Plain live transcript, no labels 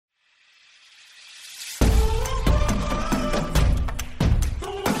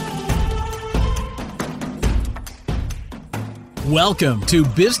Welcome to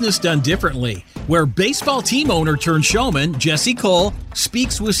Business Done Differently, where baseball team owner turned showman Jesse Cole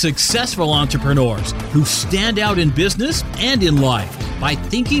speaks with successful entrepreneurs who stand out in business and in life by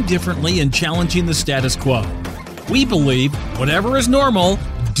thinking differently and challenging the status quo. We believe whatever is normal,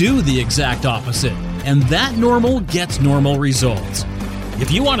 do the exact opposite, and that normal gets normal results.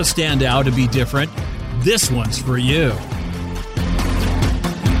 If you want to stand out and be different, this one's for you.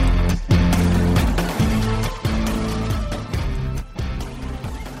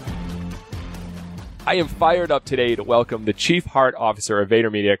 I am fired up today to welcome the Chief Heart Officer of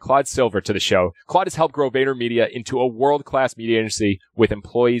VaynerMedia, Claude Silver, to the show. Claude has helped grow VaynerMedia into a world-class media agency with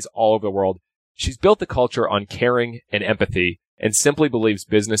employees all over the world. She's built the culture on caring and empathy and simply believes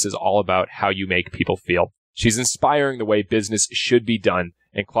business is all about how you make people feel. She's inspiring the way business should be done.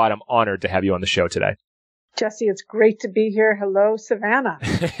 And Claude, I'm honored to have you on the show today. Jesse, it's great to be here. Hello, Savannah.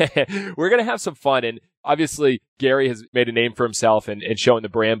 We're going to have some fun. And obviously, Gary has made a name for himself and showing the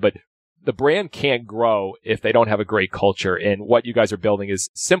brand, but the brand can't grow if they don't have a great culture. And what you guys are building is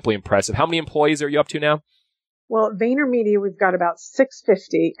simply impressive. How many employees are you up to now? Well, at VaynerMedia, we've got about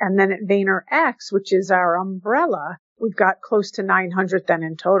 650. And then at VaynerX, which is our umbrella, we've got close to 900 then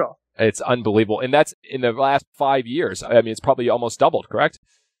in total. It's unbelievable. And that's in the last 5 years. I mean, it's probably almost doubled, correct?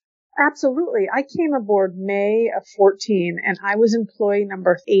 Absolutely. I came aboard May of 14, and I was employee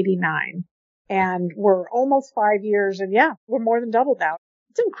number 89. And we're almost 5 years. And yeah, we're more than doubled now.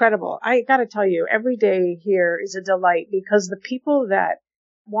 It's incredible. I got to tell you, every day here is a delight because the people that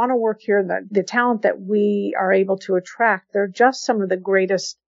want to work here, the talent that we are able to attract, they're just some of the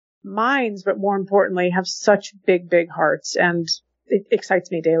greatest minds, but more importantly, have such big, big hearts. And it excites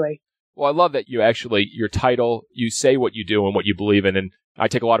me daily. Well, I love that you actually, your title, you say what you do and what you believe in. And I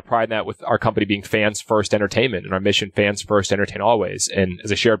take a lot of pride in that with our company being Fans First Entertainment and our mission, Fans First, Entertain Always. And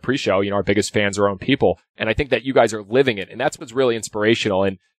as I shared pre-show, our biggest fans are our own people. And I think that you guys are living it. And that's what's really inspirational.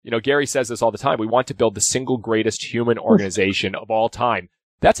 And, Gary says this all the time. We want to build the single greatest human organization of all time.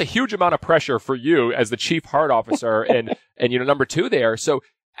 That's a huge amount of pressure for you as the Chief Heart Officer and number two there. So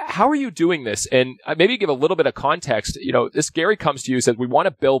how are you doing this? And maybe give a little bit of context. This Gary comes to you and says, we want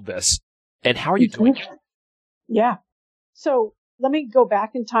to build this. And how are you doing it? Yeah. So let me go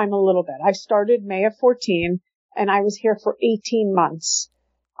back in time a little bit. I started May of 14 and I was here for 18 months.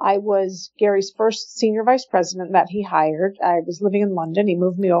 I was Gary's first senior vice president that he hired. I was living in London. He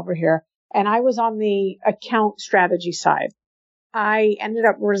moved me over here and I was on the account strategy side. I ended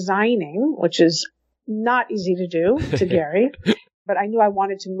up resigning, which is not easy to do to Gary, but I knew I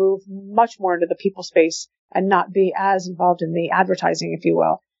wanted to move much more into the people space and not be as involved in the advertising, if you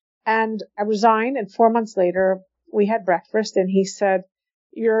will. And I resigned, and 4 months later, we had breakfast, and he said,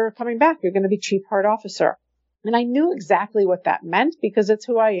 you're coming back. You're going to be Chief Heart Officer. And I knew exactly what that meant because it's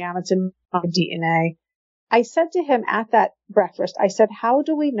who I am. It's in my DNA. I said to him at that breakfast, I said, how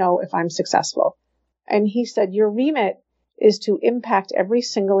do we know if I'm successful? And he said, your remit is to impact every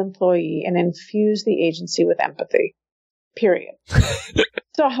single employee and infuse the agency with empathy, period.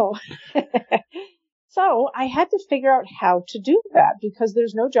 So I had to figure out how to do that because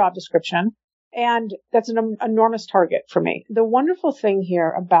there's no job description. And that's an enormous target for me. The wonderful thing here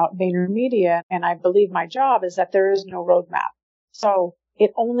about VaynerMedia, and I believe my job, is that there is no roadmap. So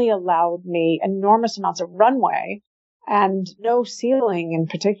it only allowed me enormous amounts of runway and no ceiling in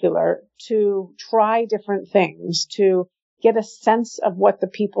particular to try different things, to get a sense of what the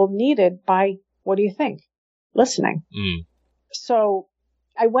people needed by, what do you think? Listening. So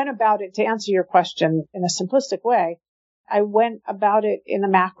I went about it, to answer your question in a simplistic way, I went about it in a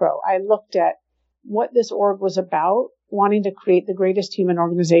macro. I looked at what this org was about, wanting to create the greatest human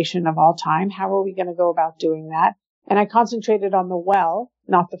organization of all time. How are we going to go about doing that? And I concentrated on the well,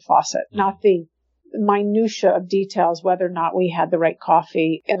 not the faucet, not the minutia of details, whether or not we had the right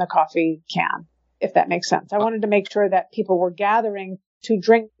coffee in a coffee can, if that makes sense. I wanted to make sure that people were gathering to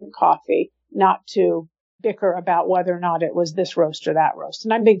drink coffee, not to bicker about whether or not it was this roast or that roast.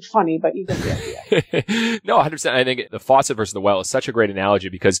 And I'm being funny, but you get the idea. No, 100%. I think the faucet versus the well is such a great analogy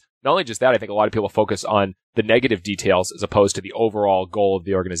because not only just that, I think a lot of people focus on the negative details as opposed to the overall goal of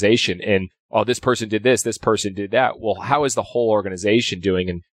the organization. And, oh, this person did this person did that. Well, how is the whole organization doing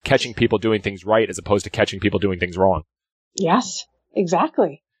and catching people doing things right as opposed to catching people doing things wrong? Yes,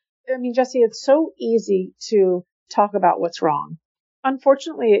 exactly. I mean, Jesse, it's so easy to talk about what's wrong.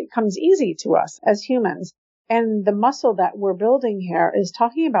 Unfortunately, it comes easy to us as humans. And the muscle that we're building here is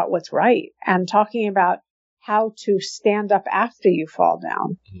talking about what's right and talking about how to stand up after you fall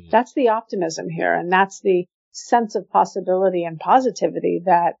down. That's the optimism here. And that's the sense of possibility and positivity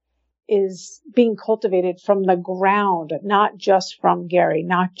that is being cultivated from the ground, not just from Gary,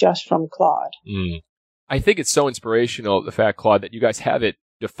 not just from Claude. I think it's so inspirational, the fact, Claude, that you guys have it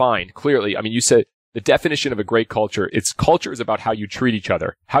defined clearly. I mean, you said the definition of a great culture, culture is about how you treat each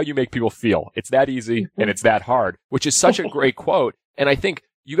other, how you make people feel. It's that easy and it's that hard, which is such a great quote. And I think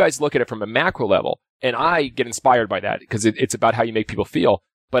you guys look at it from a macro level, and I get inspired by that because it's about how you make people feel.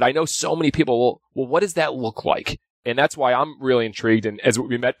 But I know so many people, well, what does that look like? And that's why I'm really intrigued. And as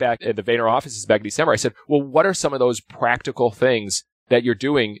we met back at the Vayner offices back in December, I said, well, what are some of those practical things that you're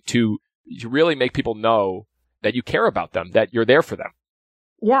doing to really make people know that you care about them, that you're there for them?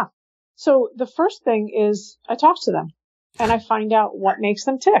 Yeah. So the first thing is I talk to them and I find out what makes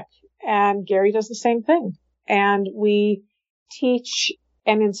them tick. And Gary does the same thing. And we teach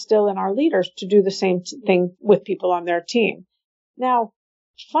and instill in our leaders to do the same thing with people on their team. Now,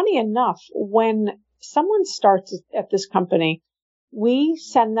 funny enough, when someone starts at this company, we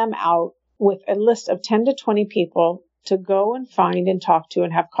send them out with a list of 10 to 20 people to go and find and talk to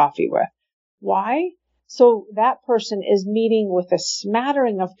and have coffee with. Why? So that person is meeting with a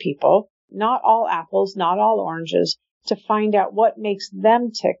smattering of people, not all apples, not all oranges, to find out what makes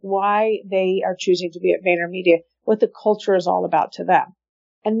them tick, why they are choosing to be at VaynerMedia, what the culture is all about to them.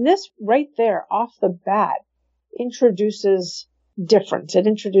 And this right there off the bat introduces difference. It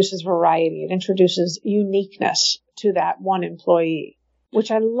introduces variety. It introduces uniqueness to that one employee,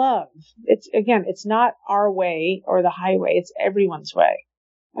 which I love. It's not our way or the highway. It's everyone's way.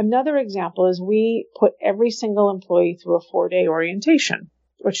 Another example is we put every single employee through a 4-day orientation,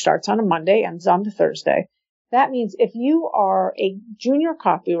 which starts on a Monday, ends on a Thursday. That means if you are a junior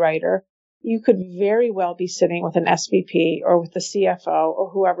copywriter, you could very well be sitting with an SVP or with the CFO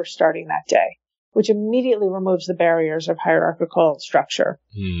or whoever starting that day, which immediately removes the barriers of hierarchical structure.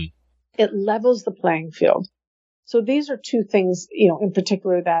 It levels the playing field. So these are two things, in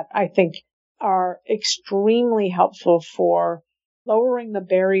particular that I think are extremely helpful for lowering the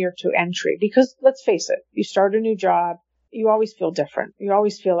barrier to entry. Because let's face it, you start a new job, you always feel different. You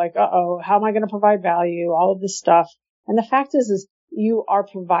always feel like, how am I going to provide value? All of this stuff. And the fact is you are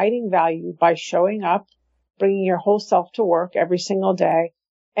providing value by showing up, bringing your whole self to work every single day,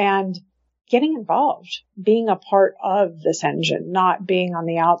 and getting involved, being a part of this engine, not being on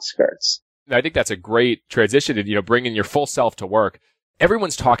the outskirts. I think that's a great transition to, bringing your full self to work.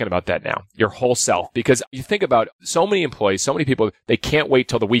 Everyone's talking about that now, your whole self, because you think about so many employees, so many people, they can't wait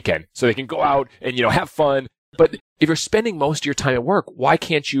till the weekend so they can go out and, have fun. But if you're spending most of your time at work, why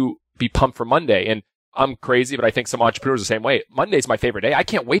can't you be pumped for Monday? And I'm crazy, but I think some entrepreneurs are the same way. Monday's my favorite day. I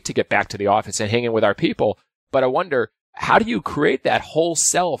can't wait to get back to the office and hang in with our people. But I wonder, how do you create that whole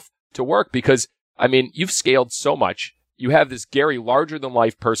self to work? Because, you've scaled so much. You have this Gary larger than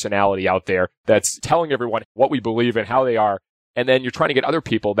life personality out there that's telling everyone what we believe and how they are. And then you're trying to get other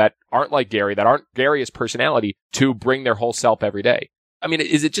people that aren't like Gary, that aren't Gary's personality, to bring their whole self every day.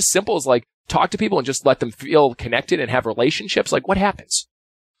 Is it just simple as talk to people and just let them feel connected and have relationships? What happens?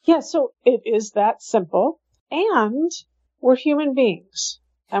 Yeah, so it is that simple. And we're human beings.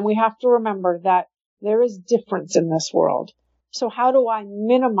 And we have to remember that there is difference in this world. So how do I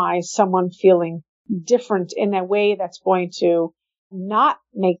minimize someone feeling different in a way that's going to not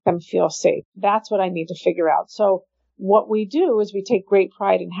make them feel safe? That's what I need to figure out. So what we do is we take great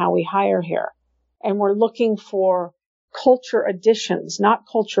pride in how we hire here. And we're looking for culture additions, not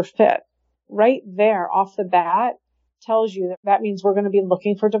culture fit. Right there off the bat tells you that means we're going to be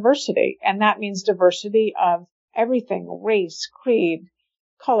looking for diversity. And that means diversity of everything: race, creed,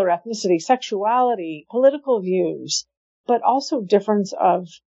 color, ethnicity, sexuality, political views, but also difference of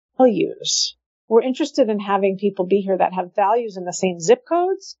values. We're interested in having people be here that have values in the same zip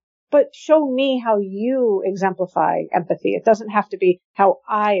codes, but show me how you exemplify empathy. It doesn't have to be how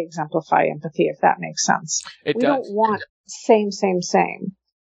I exemplify empathy, if that makes sense. We don't want same.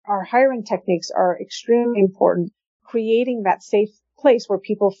 Our hiring techniques are extremely important. Creating that safe place where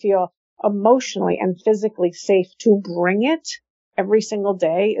people feel emotionally and physically safe to bring it every single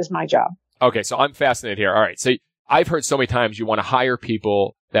day is my job. Okay, so I'm fascinated here. All right, so I've heard so many times you want to hire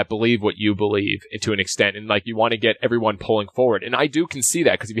people that believe what you believe to an extent, and you want to get everyone pulling forward. And I can see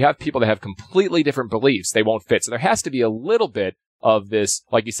that, because if you have people that have completely different beliefs, they won't fit. So there has to be a little bit of this,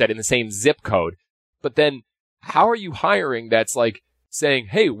 like you said, in the same zip code. But then how are you hiring that's saying,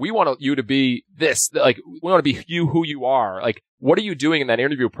 hey, we want you to be this, we want to be you, who you are. What are you doing in that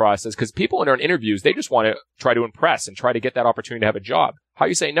interview process? Because people in interviews, they just want to try to impress and try to get that opportunity to have a job. How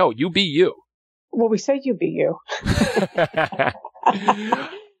you say, no, you be you? Well, we say you be you.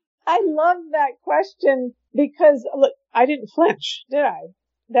 I love that question because, look, I didn't flinch, did I?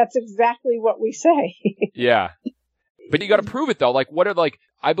 That's exactly what we say. Yeah. But you got to prove it, though. What are,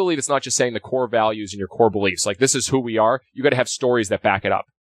 I believe it's not just saying the core values and your core beliefs. This is who we are. You got to have stories that back it up.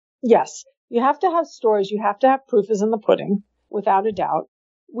 Yes. You have to have stories. You have to have proof is in the pudding, without a doubt.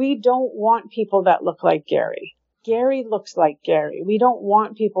 We don't want people that look like Gary. Gary looks like Gary. We don't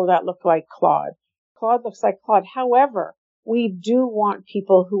want people that look like Claude. Claude looks like Claude. However, we do want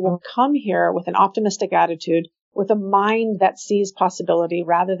people who will come here with an optimistic attitude, with a mind that sees possibility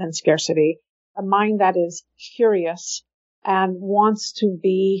rather than scarcity, a mind that is curious and wants to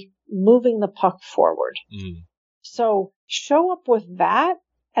be moving the puck forward. So show up with that,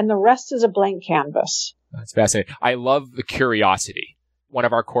 and the rest is a blank canvas. That's fascinating. I love the curiosity. One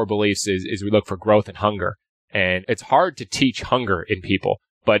of our core beliefs is we look for growth and hunger. And it's hard to teach hunger in people,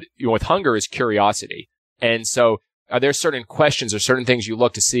 but with hunger is curiosity. And so are there certain questions or certain things you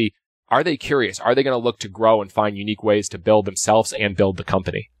look to see? Are they curious? Are they going to look to grow and find unique ways to build themselves and build the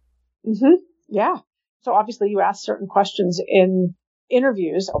company? Yeah. So obviously you ask certain questions in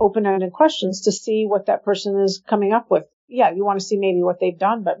interviews, open-ended questions, to see what that person is coming up with. Yeah, you want to see maybe what they've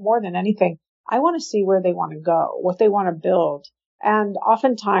done, but more than anything, I want to see where they want to go, what they want to build. And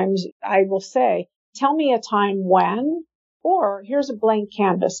oftentimes I will say, tell me a time when, or here's a blank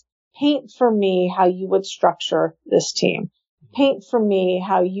canvas. Paint for me how you would structure this team. Paint for me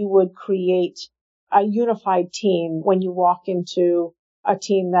how you would create a unified team when you walk into a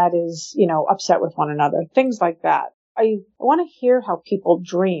team that is, upset with one another. Things like that. I want to hear how people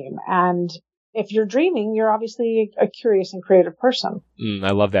dream. And if you're dreaming, you're obviously a curious and creative person.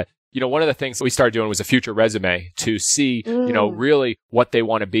 I love that. One of the things that we started doing was a future resume to see, really what they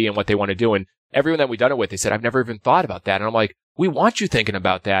want to be and what they want to do. And everyone that we've done it with, they said, I've never even thought about that. And I'm like, we want you thinking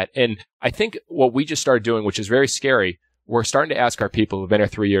about that. And I think what we just started doing, which is very scary, we're starting to ask our people who've been here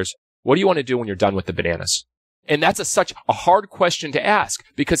 3 years, what do you want to do when you're done with the bananas? And that's such a hard question to ask,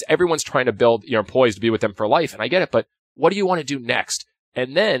 because everyone's trying to build your employees to be with them for life. And I get it, but what do you want to do next?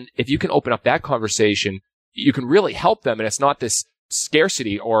 And then if you can open up that conversation, you can really help them. And it's not this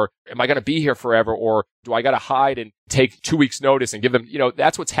scarcity, or am I going to be here forever? Or do I got to hide and take 2 weeks notice and give them,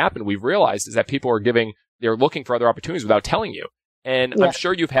 that's what's happened. We've realized is that people they're looking for other opportunities without telling you. And I'm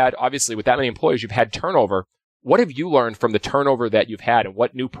sure you've had, obviously with that many employees, you've had turnover. What have you learned from the turnover that you've had, and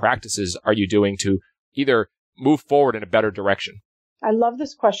what new practices are you doing to either move forward in a better direction? I love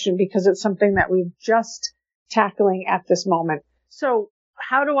this question because it's something that we're just tackling at this moment. So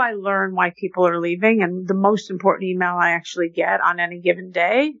how do I learn why people are leaving? And the most important email I actually get on any given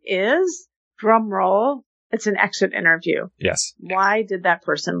day is, drum roll, it's an exit interview. Yes. Why did that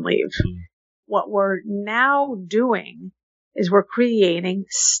person leave? What we're now doing is we're creating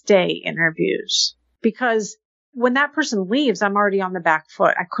stay interviews, because when that person leaves, I'm already on the back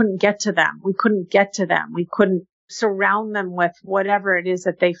foot. I couldn't get to them. We couldn't get to them. We couldn't surround them with whatever it is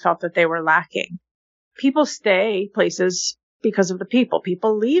that they felt that they were lacking. People stay places because of the people.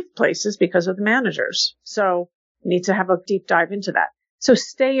 People leave places because of the managers. So we need to have a deep dive into that. So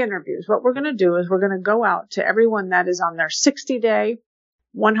stay interviews. What we're going to do is we're going to go out to everyone that is on their 60-day,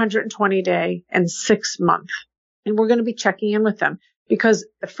 120-day, and 6-month. And we're going to be checking in with them, because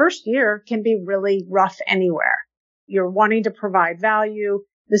the first year can be really rough anywhere. You're wanting to provide value.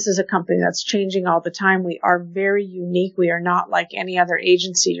 This is a company that's changing all the time. We are very unique. We are not like any other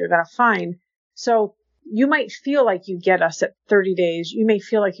agency you're going to find. So you might feel like you get us at 30 days. You may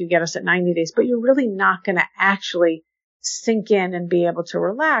feel like you get us at 90 days, but you're really not going to actually sink in and be able to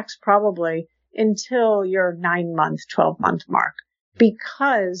relax probably until your 9-month, 12-month mark,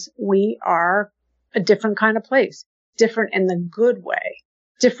 because we are a different kind of place, different in the good way,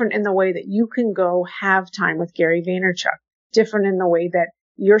 different in the way that you can go have time with Gary Vaynerchuk, different in the way that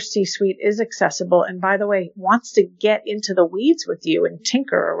your C-suite is accessible. And by the way, wants to get into the weeds with you and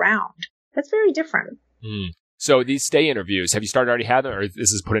tinker around. That's very different. So these stay interviews, have you started already having them, or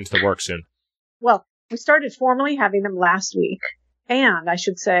this is put into the work soon? Well, we started formally having them last week. And I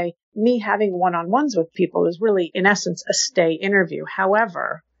should say, me having one-on-ones with people is really, in essence, a stay interview.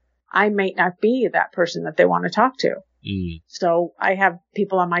 However, I may not be that person that they want to talk to. So I have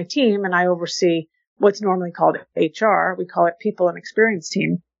people on my team, and I oversee what's normally called HR. We call it People and Experience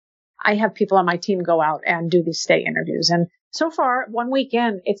Team. I have people on my team go out and do these stay interviews. And so far, 1 week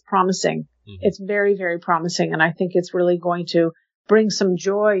in, it's promising. It's very, very promising. And I think it's really going to bring some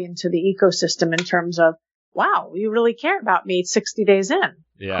joy into the ecosystem in terms of, wow, you really care about me 60 days in.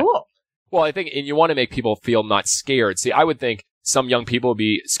 Yeah. Cool. Well, I think, and you want to make people feel not scared. See, I would think some young people would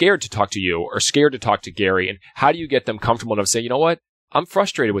be scared to talk to you or scared to talk to Gary. And how do you get them comfortable enough to say, you know what? I'm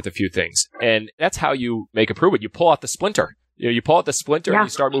frustrated with a few things. And that's how you make improvement. You pull out the splinter. You pull out the splinter and you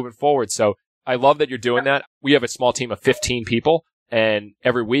start moving forward. So I love that you're doing that. We have a small team of 15 people. And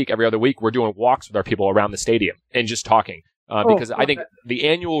every other week, we're doing walks with our people around the stadium and just talking. because I think the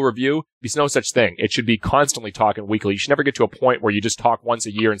annual review, there's no such thing. It should be constantly talking weekly. You should never get to a point where you just talk once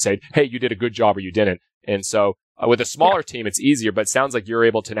a year and say, hey, you did a good job or you didn't. And so with a smaller team, it's easier, but it sounds like you're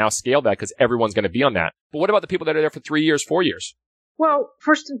able to now scale that because everyone's going to be on that. But what about the people that are there for 3 years, 4 years? Well,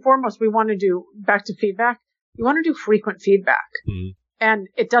 first and foremost, we want to do, back to feedback, we want to do frequent feedback. Mm-hmm. And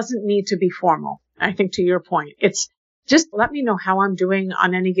it doesn't need to be formal. I think to your point, it's just let me know how I'm doing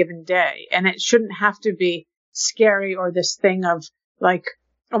on any given day. And it shouldn't have to be scary or this thing of like,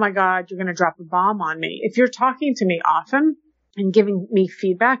 oh my God, you're going to drop a bomb on me. If you're talking to me often and giving me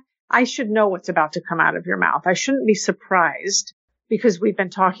feedback, I should know what's about to come out of your mouth. I shouldn't be surprised because we've been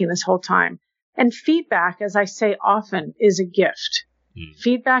talking this whole time. And feedback, as I say often, is a gift. Mm.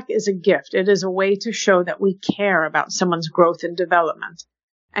 Feedback is a gift. It is a way to show that we care about someone's growth and development.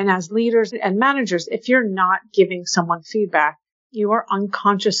 And as leaders and managers, if you're not giving someone feedback, you are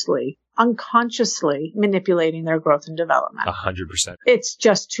unconsciously manipulating their growth and development. 100%. It's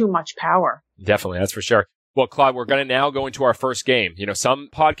just too much power. Definitely. That's for sure. Well, Claude, we're going to now go into our first game. You know, some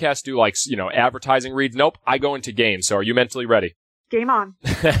podcasts do like, advertising reads. Nope, I go into games. So are you mentally ready? Game on.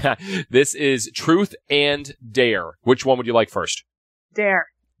 This is Truth and Dare. Which one would you like first? Dare.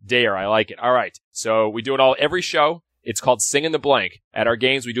 Dare. I like it. All right. So we do it every show. It's called Sing in the Blank. At our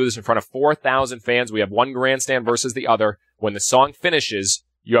games, we do this in front of 4,000 fans. We have one grandstand versus the other. When the song finishes,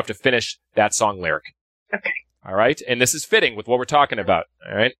 you have to finish that song lyric. Okay. All right. And this is fitting with what we're talking about.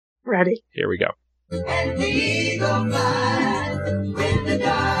 All right. Ready. Here we go. And the eagle flies with the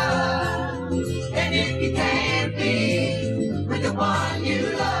dove. And if you can't be with the one you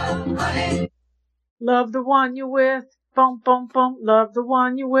love, honey. Love the one you're with. Boom, boom, boom. Love the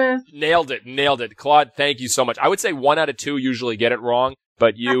one you're with. Nailed it. Claude, thank you so much. I would say 1 out of 2 usually get it wrong,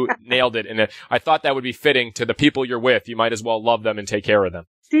 but you nailed it. And I thought that would be fitting to the people you're with. You might as well love them and take care of them.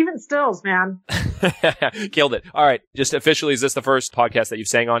 Stephen Stills, man. Killed it. All right. Just officially, is this the first podcast that you've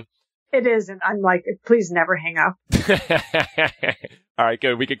sang on? It is, and I'm like, please never hang up. All right,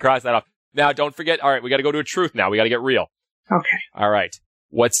 good. We can cross that off. Now, don't forget, all right, we got to go to a truth now. We got to get real. Okay. All right.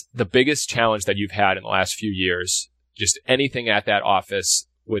 What's the biggest challenge that you've had in the last few years? Just anything at that office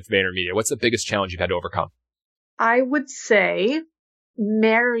with VaynerMedia. What's the biggest challenge you've had to overcome? I would say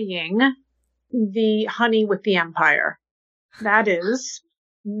marrying the honey with the empire. That is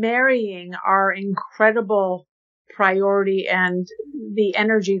marrying our incredible priority and the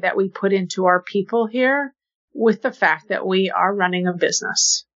energy that we put into our people here with the fact that we are running a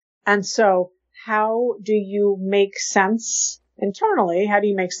business. And so how do you make sense internally? How do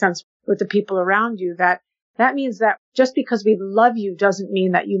you make sense with the people around you? That means that just because we love you doesn't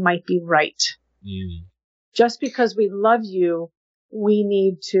mean that you might be right. Mm. Just because we love you, we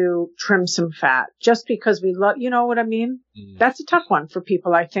need to trim some fat. Just because we love, you know what I mean? Mm. That's a tough one for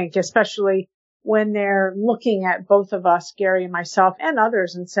people, I think, especially when they're looking at both of us, Gary and myself and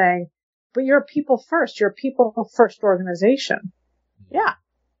others, and saying, but you're a people first. You're a people first organization. Yeah,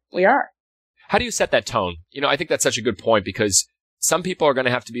 we are. How do you set that tone? I think that's such a good point because some people are going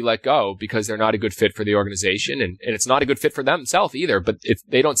to have to be let go because they're not a good fit for the organization and it's not a good fit for themselves either. But if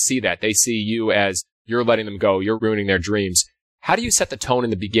they don't see that, they see you as you're letting them go. You're ruining their dreams. How do you set the tone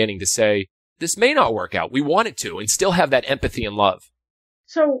in the beginning to say, this may not work out. We want it to, and still have that empathy and love?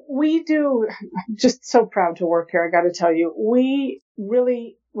 So we do, I'm just so proud to work here. I got to tell you, we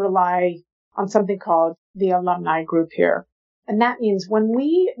really rely on something called the alumni group here. And that means when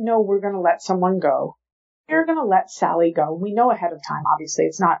we know we're going to let someone go, we're going to let Sally go. We know ahead of time, obviously.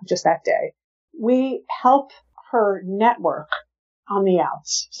 It's not just that day. We help her network on the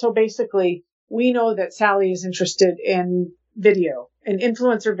outs. So basically, we know that Sally is interested in video, in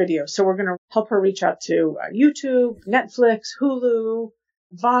influencer video. So we're going to help her reach out to YouTube, Netflix, Hulu,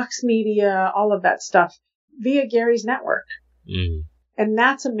 Vox Media, all of that stuff via Gary's network. Mm. And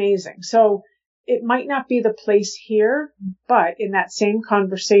that's amazing. So it might not be the place here, but in that same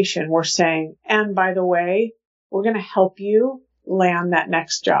conversation, we're saying, and by the way, we're going to help you land that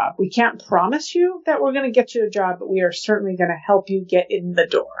next job. We can't promise you that we're going to get you a job, but we are certainly going to help you get in the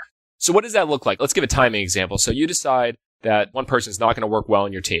door. So what does that look like? Let's give a timing example. So you decide that one person is not going to work well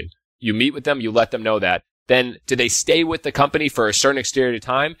in your team. You meet with them, you let them know that. Then do they stay with the company for a certain period of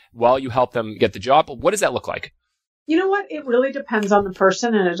time while you help them get the job? What does that look like? You know what? It really depends on the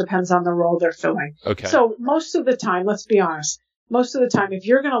person and it depends on the role they're filling. Okay. So most of the time, let's be honest, most of the time, if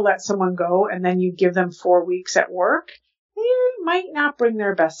you're going to let someone go and then you give them 4 weeks at work, they might not bring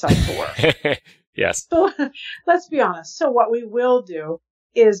their best self to work. Yes. So let's be honest. So what we will do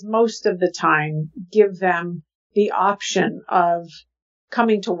is most of the time give them the option of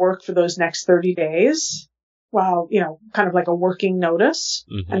coming to work for those next 30 days while, kind of like a working notice.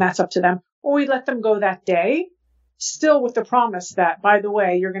 Mm-hmm. And that's up to them. Or we let them go that day still with the promise that, by the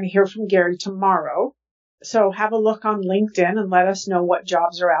way, you're going to hear from Gary tomorrow. So have a look on LinkedIn and let us know what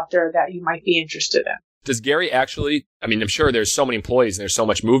jobs are out there that you might be interested in. Does Gary actually, I mean, I'm sure there's so many employees and there's so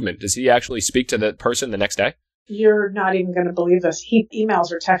much movement. Does he actually speak to the person the next day? You're not even going to believe this. He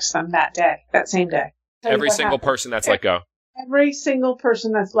emails or texts them that same day. Every single person that's let go. Every single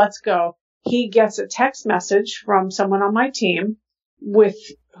person that's let's go. He gets a text message from someone on my team with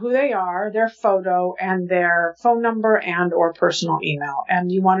who they are, their photo, and their phone number and or personal email.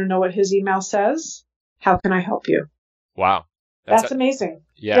 And you want to know what his email says? How can I help you? Wow. That's amazing.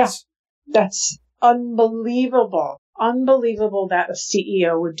 Yes. Yeah, that's unbelievable. Unbelievable that a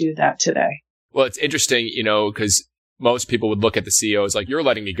CEO would do that today. Well, it's interesting, because most people would look at the CEO as like, you're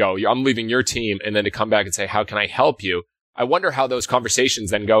letting me go. I'm leaving your team. And then to come back and say, how can I help you? I wonder how those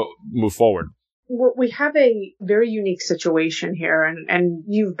conversations then move forward. We have a very unique situation here, and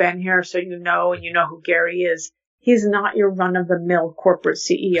you've been here, so you know who Gary is. He's not your run-of-the-mill corporate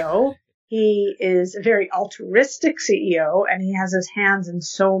CEO. He is a very altruistic CEO, and he has his hands in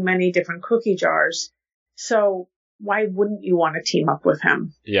so many different cookie jars. So why wouldn't you want to team up with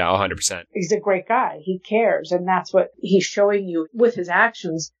him? Yeah, 100%. He's a great guy. He cares, and that's what he's showing you with his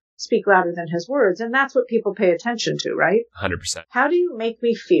actions. Speak louder than his words, and that's what people pay attention to, right? 100%. How do you make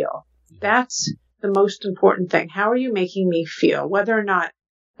me feel? That's the most important thing. How are you making me feel? Whether or not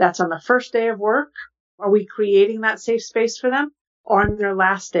that's on the first day of work, are we creating that safe space for them? Or on their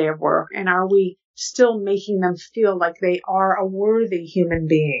last day of work? And are we still making them feel like they are a worthy human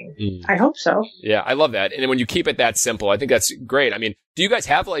being? I hope so. Yeah, I love that. And when you keep it that simple, I think that's great. I mean, do you guys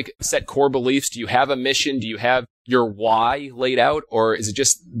have like set core beliefs? Do you have a mission? Do you have your why laid out? Or is it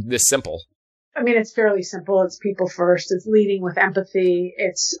just this simple? I mean, it's fairly simple. It's people first. It's leading with empathy.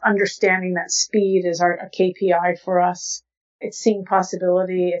 It's understanding that speed is a KPI for us. It's seeing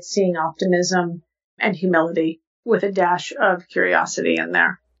possibility. It's seeing optimism and humility with a dash of curiosity in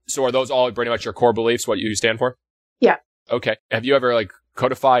there. So are those all pretty much your core beliefs, what you stand for? Yeah. Okay. Have you ever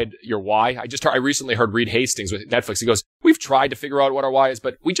codified your why? I recently heard Reed Hastings with Netflix. He goes, we've tried to figure out what our why is,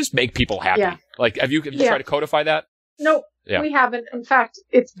 but we just make people happy. Yeah. Have you tried to codify that? Nope. Yeah. We haven't. In fact,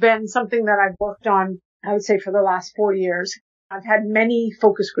 it's been something that I've worked on, I would say, for the last 4 years. I've had many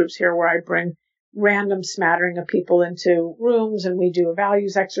focus groups here where I bring random smattering of people into rooms, and we do a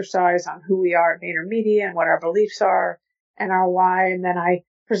values exercise on who we are at VaynerMedia and what our beliefs are and our why. And then I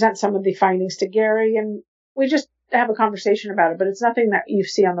present some of the findings to Gary, and we just have a conversation about it. But it's nothing that you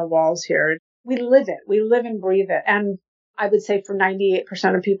see on the walls here. We live it. We live and breathe it. And I would say for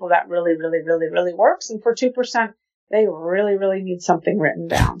 98% of people, that really, really, really, really works. And for 2%, they really, really need something written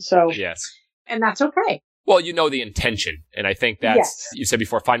down. So, yes. And that's okay. Well, the intention. And I think that's, You said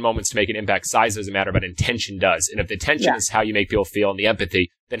before, find moments to make an impact. Size doesn't matter, but intention does. And if the intention is how you make people feel and the empathy,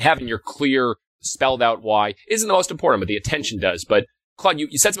 then having your clear, spelled out why isn't the most important, but the attention does. But Claude,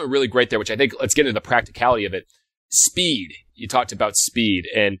 you said something really great there, which I think, let's get into the practicality of it. Speed. You talked about speed.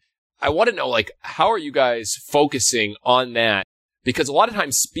 And I want to know, how are you guys focusing on that? Because a lot of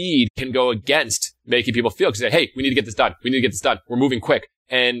times speed can go against making people feel, because hey, we need to get this done. We need to get this done. We're moving quick.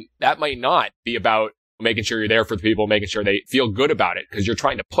 And that might not be about making sure you're there for the people, making sure they feel good about it, because you're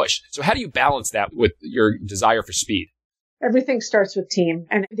trying to push. So how do you balance that with your desire for speed? Everything starts with team.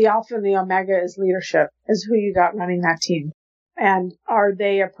 And the alpha and the omega is leadership, is who you got running that team. And are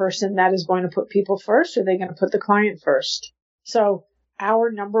they a person that is going to put people first, or are they going to put the client first? So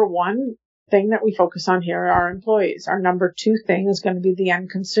our number one thing that we focus on here are our employees. Our number two thing is going to be the end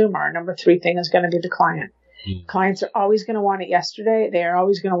consumer. Our number three thing is going to be the client. Clients are always going to want it yesterday. They are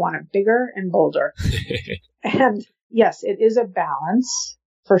always going to want it bigger and bolder. And yes, it is a balance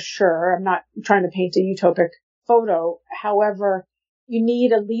for sure. I'm not trying to paint a utopic photo. However, you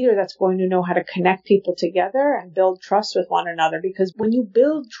need a leader that's going to know how to connect people together and build trust with one another, because when you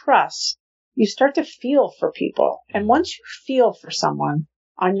build trust, you start to feel for people. And once you feel for someone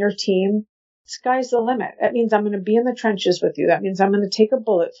on your team, sky's the limit. That means I'm going to be in the trenches with you. That means I'm going to take a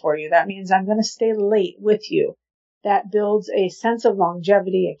bullet for you. That means I'm going to stay late with you. That builds a sense of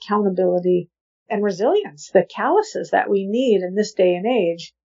longevity, accountability, and resilience, the calluses that we need in this day and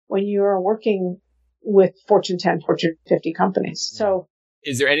age when you are working with Fortune 10, Fortune 50 companies. So,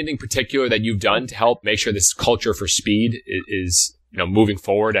 is there anything particular that you've done to help make sure this culture for speed is moving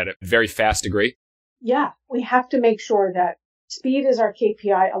forward at a very fast degree? Yeah, we have to make sure that speed is our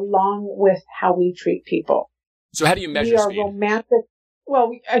KPI along with how we treat people. So how do you measure speed? We are romantic.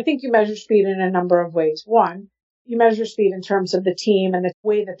 Well, I think you measure speed in a number of ways. One, you measure speed in terms of the team and the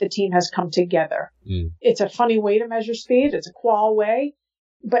way that the team has come together. It's a funny way to measure speed. It's a qual way.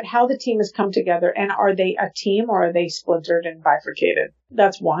 But how the team has come together, and are they a team or are they splintered and bifurcated?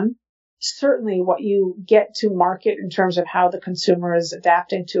 That's one. certainly what you get to market in terms of how the consumer is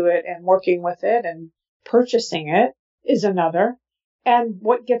adapting to it and working with it and purchasing it is another. And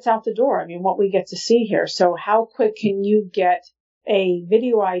what gets out the door. I mean, what we get to see here. So how quick can you get a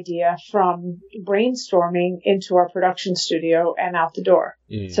video idea from brainstorming into our production studio and out the door?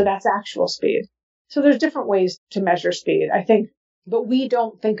 So that's actual speed. So there's different ways to measure speed, I think, but we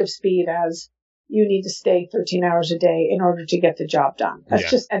don't think of speed as you need to stay 13 hours a day in order to get the job done. That's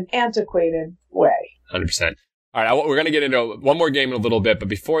just an antiquated way. 100%. All right, we're going to get into one more game in a little bit, but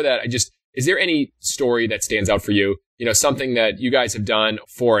before that, is there any story that stands out for you? You know, something that you guys have done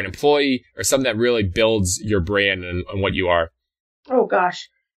for an employee or something that really builds your brand and what you are? Oh, gosh.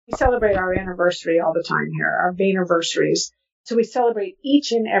 We celebrate our anniversary all the time here, our Vaynerversaries. So we celebrate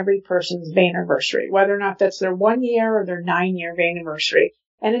each and every person's Vaynerversary, whether or not that's their 1 year or their 9-year Vaynerversary.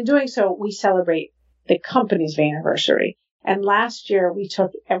 And in doing so, we celebrate the company's Vaynerversary. And last year, we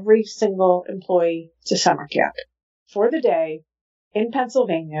took every single employee to summer camp for the day in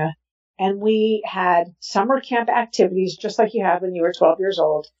Pennsylvania. And we had summer camp activities, just like you had when you were 12 years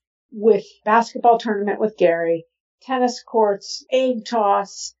old, with basketball tournament with Gary, tennis courts, egg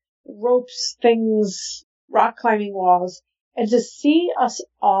toss, ropes, things, rock climbing walls. And to see us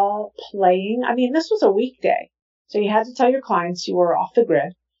all playing, I mean, this was a weekday. So you had to tell your clients you were off the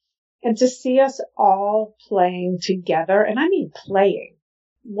grid. And to see us all playing together, and I mean playing,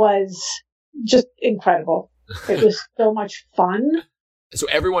 was just incredible. It was so much fun. So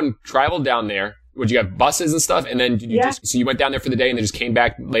everyone traveled down there. Would you have buses and stuff? And then so you went down there for the day and then just came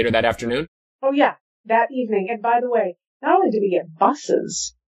back later that afternoon? Oh, yeah, that evening. And by the way, not only did we get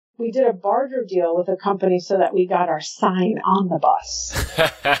buses, we did a barter deal with a company so that we got our sign on the bus.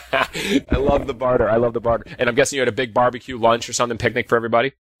 I love the barter. And I'm guessing you had a big barbecue lunch or something, picnic for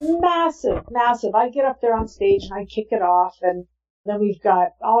everybody? Massive, massive. I get up there on stage and I kick it off, and then we've got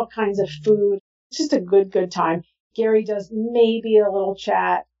all kinds of food. It's just a good time. Gary does maybe a little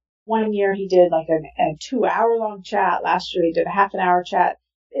chat. One year he did like a 2-hour-long chat. Last year he did a half an hour chat.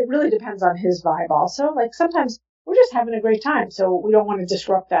 It really depends on his vibe also. Like sometimes we're just having a great time, so we don't want to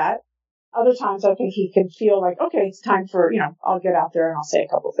disrupt that. Other times I think he can feel like, okay, it's time for, I'll get out there and I'll say a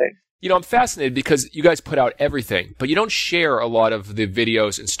couple things. I'm fascinated because you guys put out everything, but you don't share a lot of the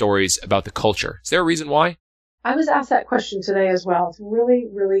videos and stories about the culture. Is there a reason why? I was asked that question today as well. It's really,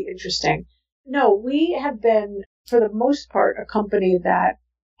 really interesting. No, we have been, for the most part, a company that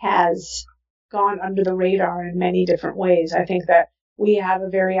has gone under the radar in many different ways. I think that we have a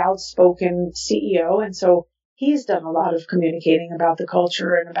very outspoken CEO, and so he's done a lot of communicating about the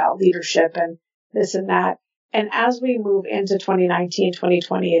culture and about leadership and this and that. And as we move into 2019,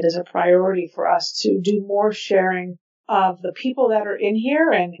 2020, it is a priority for us to do more sharing of the people that are in here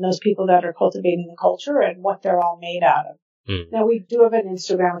and those people that are cultivating the culture and what they're all made out of. Now, we do have an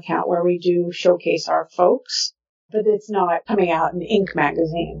Instagram account where we do showcase our folks, but it's not coming out in Inc.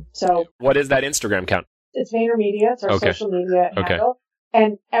 magazine. So what is that Instagram account? It's VaynerMedia. It's our social media handle.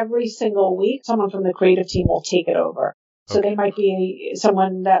 And every single week, someone from the creative team will take it over. So they might be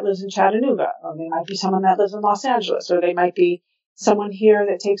someone that lives in Chattanooga, or they might be someone that lives in Los Angeles, or they might be someone here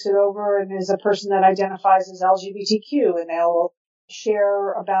that takes it over and is a person that identifies as LGBTQ, and they'll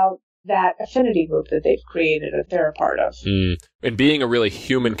share about that affinity group that they've created that they're a part of. And being a really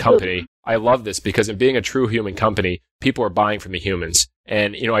human company, I love this because in being a true human company, people are buying from the humans.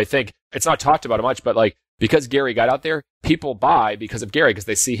 And, I think it's not talked about much, but because Gary got out there, people buy because of Gary, because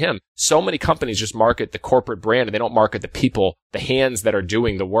they see him. So many companies just market the corporate brand and they don't market the people, the hands that are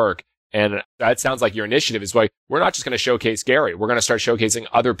doing the work. And that sounds like your initiative is like, we're not just going to showcase Gary. We're going to start showcasing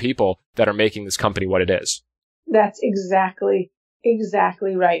other people that are making this company what it is. That's exactly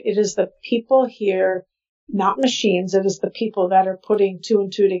right. It is the people here, not machines. It is the people that are putting 2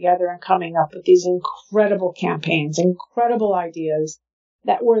 and 2 together and coming up with these incredible campaigns, incredible ideas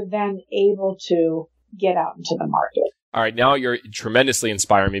that we're then able to get out into the market. All right. Now you're tremendously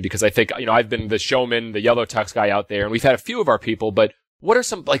inspiring me because I think, I've been the showman, the yellow tux guy out there, and we've had a few of our people, but what are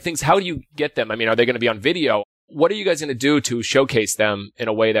some things? How do you get them? I mean, are they going to be on video? What are you guys going to do to showcase them in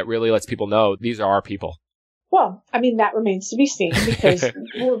a way that really lets people know these are our people? Well, I mean, that remains to be seen because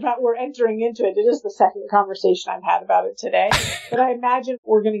we're entering into it. It is the second conversation I've had about it today. But I imagine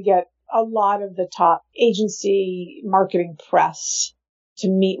we're going to get a lot of the top agency marketing press to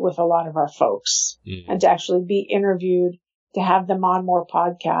meet with a lot of our folks and to actually be interviewed, to have them on more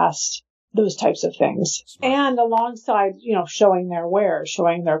podcasts, those types of things. Smart. And alongside, showing their wares,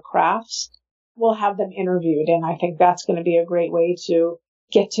 showing their crafts, we'll have them interviewed. And I think that's going to be a great way to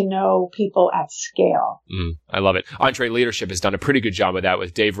get to know people at scale. I love it. EntreLeadership has done a pretty good job of that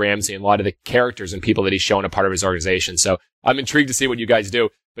with Dave Ramsey and a lot of the characters and people that he's shown a part of his organization. So I'm intrigued to see what you guys do.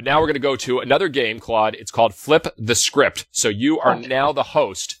 But now we're going to go to another game, Claude. It's called Flip the Script. So you are now the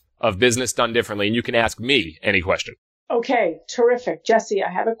host of Business Done Differently, and you can ask me any question. Okay, terrific. Jesse, I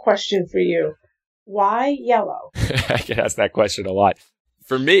have a question for you. Why yellow? I get asked that question a lot.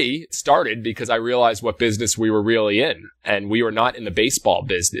 For me, it started because I realized what business we were really in. And we were not in the baseball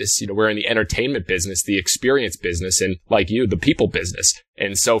business. We're in the entertainment business, the experience business, and like you, the people business.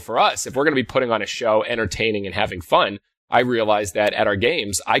 And so for us, if we're going to be putting on a show, entertaining and having fun, I realized that at our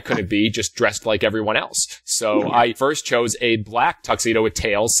games, I couldn't be just dressed like everyone else. So I first chose a black tuxedo with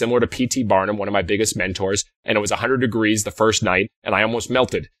tails, similar to P.T. Barnum, one of my biggest mentors. And it was 100 degrees the first night, and I almost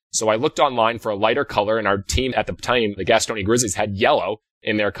melted. So I looked online for a lighter color, and our team at the time, the Gastonia Grizzlies, had yellow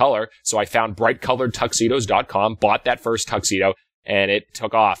in their color. So I found brightcoloredtuxedos.com, bought that first tuxedo, and it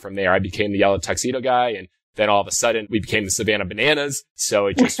took off from there. I became the yellow tuxedo guy, and then all of a sudden we became the Savannah Bananas. So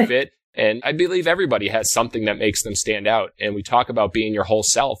it just fit. And I believe everybody has something that makes them stand out. And we talk about being your whole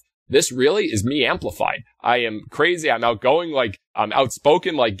self. This really is me amplified. I am crazy. I'm outgoing, I'm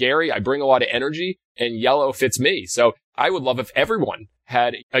outspoken like Gary. I bring a lot of energy, and yellow fits me. So I would love if everyone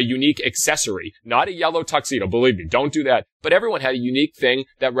had a unique accessory, not a yellow tuxedo. Believe me, don't do that. But everyone had a unique thing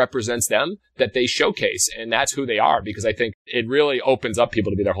that represents them, that they showcase. And that's who they are, because I think it really opens up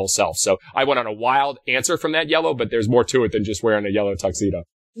people to be their whole self. So I went on a wild answer from that yellow, but there's more to it than just wearing a yellow tuxedo.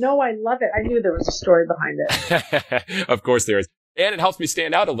 No, I love it. I knew there was a story behind it. Of course there is. And it helps me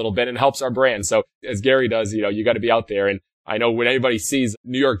stand out a little bit and helps our brand. So as Gary does, you got to be out there. And I know when anybody sees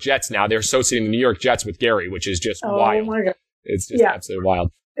New York Jets now, they're associating the New York Jets with Gary, which is just wild. Oh my God. It's just absolutely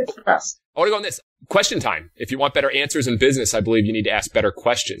wild. It's the best. I want to go on this. Question time. If you want better answers in business, I believe you need to ask better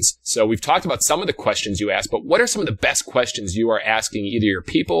questions. So we've talked about some of the questions you ask, but what are some of the best questions you are asking either your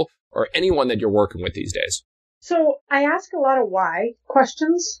people or anyone that you're working with these days? So I ask a lot of why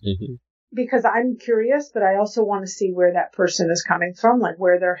questions because I'm curious, but I also want to see where that person is coming from, like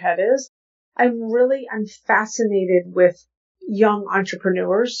where their head is. I'm fascinated with young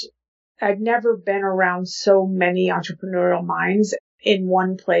entrepreneurs. I've never been around so many entrepreneurial minds in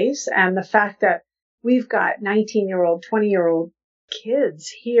one place. And the fact that we've got 19-year-old, 20-year-old kids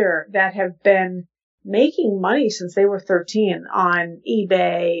here that have been making money since they were 13 on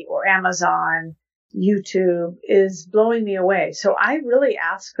eBay or Amazon, YouTube is blowing me away. So I really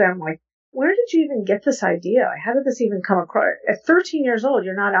ask them, where did you even get this idea? How did this even come across? At 13 years old,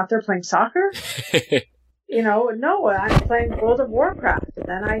 you're not out there playing soccer? No, I'm playing World of Warcraft. And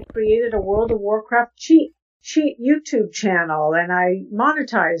then I created a World of Warcraft cheat YouTube channel and I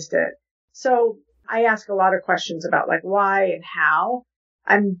monetized it. So I ask a lot of questions about why and how.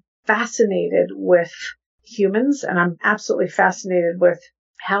 I'm fascinated with humans, and I'm absolutely fascinated with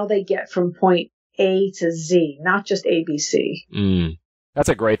how they get from point A to Z, not just ABC. That's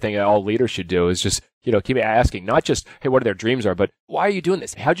a great thing that all leaders should do, is just, keep asking, not just, hey, what are their dreams are, but why are you doing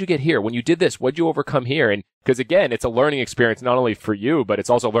this? How'd you get here? When you did this, what'd you overcome here? And because again, it's a learning experience, not only for you, but it's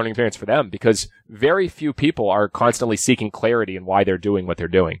also a learning experience for them, because very few people are constantly seeking clarity in why they're doing what they're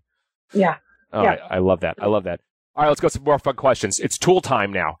doing. Yeah. Oh, yeah. I love that. I love that. All right, let's go some more fun questions. It's tool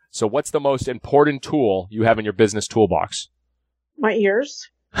time now. So what's the most important tool you have in your business toolbox? My ears.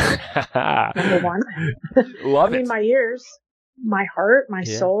 Number one. Love it. My ears, my heart, my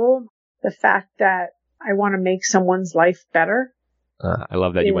soul, the fact that I want to make someone's life better. I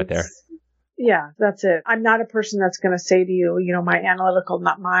love that you went there. Yeah, that's it. I'm not a person that's going to say to you, my analytical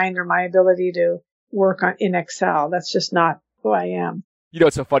mind or my ability to work in Excel. That's just not who I am.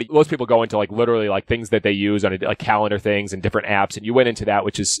 It's so funny. Most people go into literally things that they use on calendar things and different apps. And you went into that,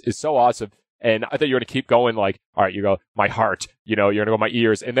 which is so awesome. And I thought you were going to keep going all right, you go, my heart, you're going to go my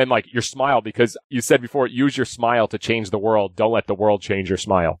ears. And then your smile, because you said before, use your smile to change the world. Don't let the world change your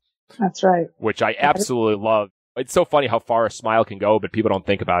smile. That's right. Which I absolutely love. It's so funny how far a smile can go, but people don't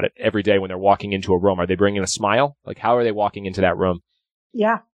think about it every day when they're walking into a room. Are they bringing a smile? How are they walking into that room?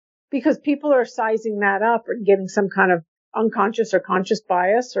 Yeah, because people are sizing that up and getting some kind of unconscious or conscious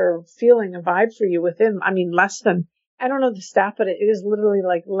bias or feeling a vibe for you within, less than, I don't know the stat, but it is literally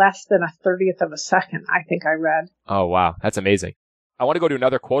less than 1/30th of a second, I think I read. Oh, wow. That's amazing. I want to go to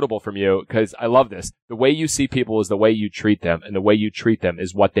another quotable from you because I love this. The way you see people is the way you treat them, and the way you treat them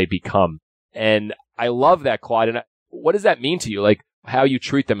is what they become. And I love that, Claude. And what does that mean to you? How you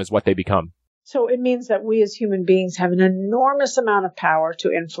treat them is what they become. So it means that we as human beings have an enormous amount of power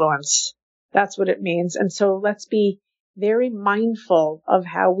to influence. That's what it means. And so let's be very mindful of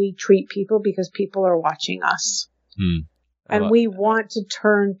how we treat people, because people are watching us. And we want to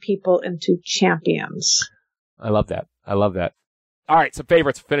turn people into champions. I love that. I love that. All right, some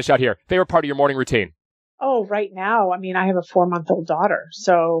favorites. Finish out here. Favorite part of your morning routine? Oh, right now, I mean, I have a 4-month-old daughter.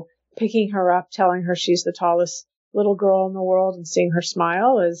 So picking her up, telling her she's the tallest little girl in the world and seeing her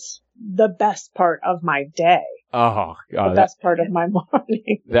smile is the best part of my day. Oh, God, the best part of my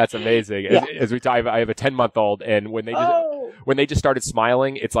morning. That's amazing. Yeah. As we talk, I have a 10-month-old, and when they just started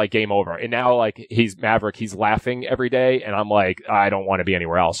smiling, it's like game over. And now, like, he's Maverick. He's laughing every day, and I'm like, I don't want to be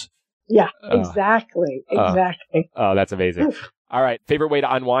anywhere else. Yeah, exactly. Oh, that's amazing. All right, favorite way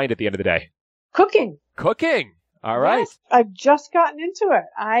to unwind at the end of the day? Cooking. All right. Yes, I've just gotten into it.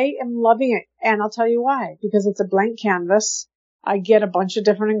 I am loving it. And I'll tell you why. Because it's a blank canvas. I get a bunch of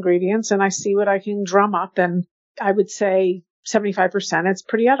different ingredients and I see what I can drum up. And I would say 75%, it's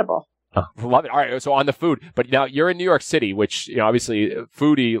pretty edible. Oh, love it. All right. So on the food, but now you're in New York City, which, obviously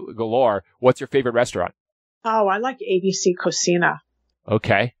foodie galore. What's your favorite restaurant? Oh, I like ABC Cocina.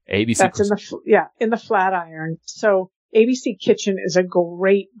 Okay. ABC. That's in the Flatiron. So ABC Kitchen is a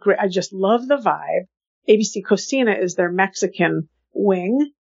great, I just love the vibe. ABC Cocina is their Mexican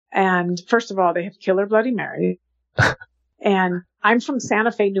wing. And first of all, they have Killer Bloody Mary. And I'm from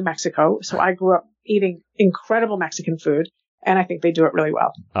Santa Fe, New Mexico. So I grew up eating incredible Mexican food. And I think they do it really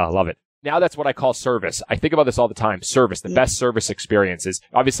well. I love it. Now that's what I call service. I think about this all the time. Service, the best service experiences.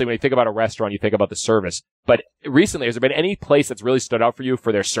 Obviously, when you think about a restaurant, you think about the service. But recently, has there been any place that's really stood out for you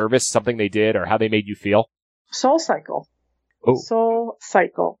for their service, something they did or how they made you feel? Soul Cycle. Oh. Soul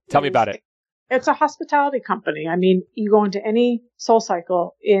Cycle. Tell me about it. It's a hospitality company. I mean, you go into any Soul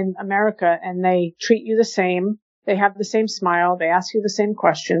Cycle in America and they treat you the same. They have the same smile. They ask you the same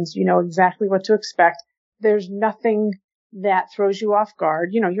questions. You know exactly what to expect. There's nothing that throws you off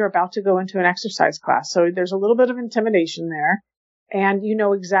guard. You're about to go into an exercise class. So there's a little bit of intimidation there and you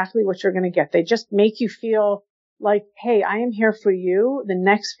know exactly what you're going to get. They just make you feel like, hey, I am here for you. The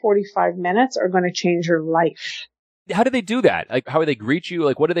next 45 minutes are going to change your life. How do they do that? Like, how do they greet you?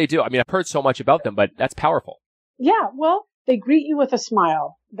 Like, what do they do? I mean, I've heard so much about them, but that's powerful. Yeah, well, they greet you with a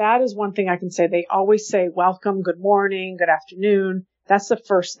smile. That is one thing I can say. They always say, welcome, good morning, good afternoon. That's the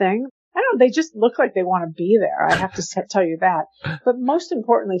first thing. I don't know, they just look like they want to be there. I have to tell you that. But most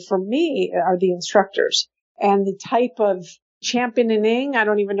importantly for me are the instructors and the type of championing. I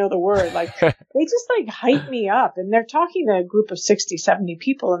don't even know the word. Like, they just hype me up. And they're talking to a group of 60, 70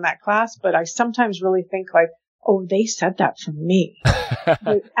 people in that class. But I sometimes really think like, oh, they said that for me.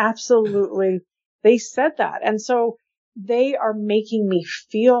 They said that. And so they are making me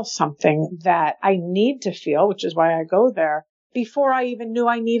feel something that I need to feel, which is why I go there, before I even knew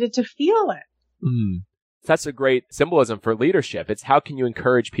I needed to feel it. That's a great symbolism for leadership. It's how can you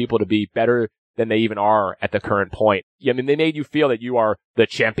encourage people to be better than they even are at the current point? I mean, they made you feel that you are the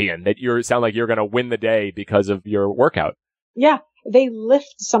champion, that you sound like you're going to win the day because of your workout. Yeah. They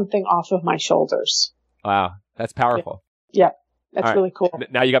lift something off of my shoulders. Wow. That's powerful. Yeah. That's really cool.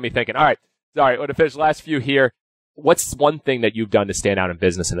 Now you got me thinking. All right. I want to finish the last few here. What's one thing that you've done to stand out in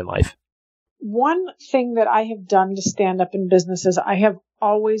business and in life? One thing that I have done to stand up in business is I have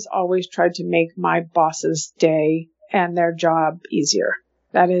always tried to make my boss's day and their job easier.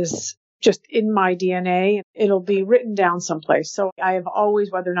 That is just in my DNA. It'll be written down someplace. So I have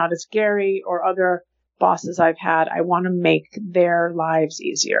always, whether or not it's Gary or other bosses I've had, I want to make their lives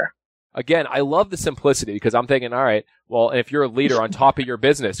easier. Again, I love the simplicity because I'm thinking, all right, well, if you're a leader on top of your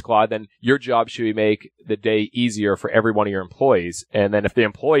business, Claude, then your job should be make the day easier for every one of your employees. And then if the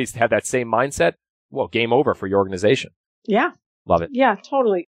employees have that same mindset, well, game over for your organization. Yeah. Love it. Yeah,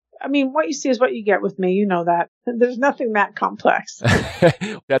 totally. I mean, what you see is what you get with me. You know that. There's nothing that complex.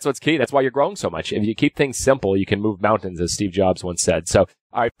 That's what's key. That's why you're growing so much. If you keep things simple, you can move mountains, as Steve Jobs once said. So,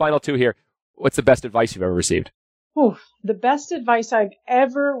 all right, final two here. What's the best advice you've ever received? Ooh, the best advice I've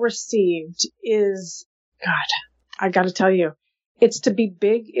ever received is, God, I got to tell you, it's to be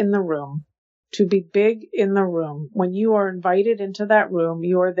big in the room. To be big in the room. When you are invited into that room,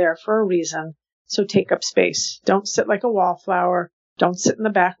 you are there for a reason. So take up space. Don't sit like a wallflower. Don't sit in the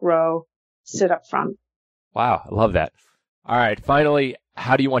back row. Sit up front. Wow, I love that. All right, finally,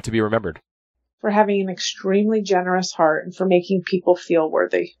 how do you want to be remembered? For having an extremely generous heart and for making people feel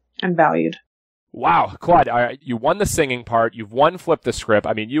worthy and valued. Wow, Claude, you won the singing part. You've won Flip the Script.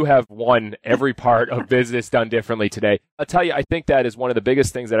 I mean, you have won every part of Business Done Differently today. I'll tell you, I think that is one of the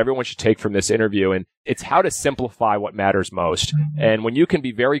biggest things that everyone should take from this interview, and it's how to simplify what matters most. And when you can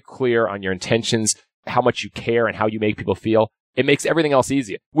be very clear on your intentions, how much you care, and how you make people feel, it makes everything else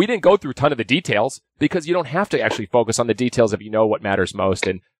easier. We didn't go through a ton of the details because you don't have to actually focus on the details if you know what matters most.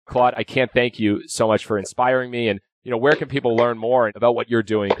 And Claude, I can't thank you so much for inspiring me. And, where can people learn more about what you're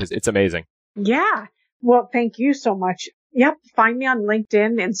doing? Because it's amazing. Yeah. Well, thank you so much. Yep. Find me on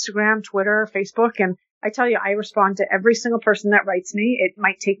LinkedIn, Instagram, Twitter, Facebook, and I tell you, I respond to every single person that writes me. It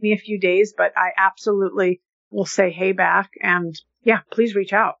might take me a few days, but I absolutely will say hey back. And yeah, please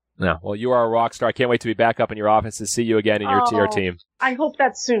reach out. Yeah, well, you are a rock star. I can't wait to be back up in your office and see you again in your team. I hope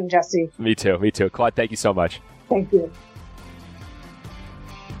that's soon, Jesse. Me too. Claude, thank you so much. Thank you.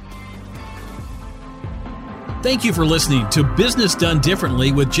 Thank you for listening to Business Done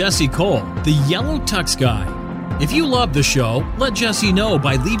Differently with Jesse Cole, the Yellow Tux Guy. If you love the show, let Jesse know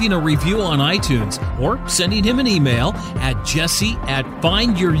by leaving a review on iTunes or sending him an email at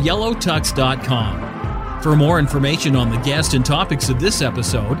jesse@findyouryellowtux.com. For more information on the guest and topics of this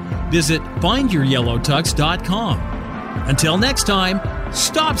episode, visit findyouryellowtux.com. Until next time,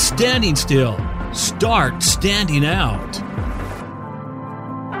 stop standing still. Start standing out.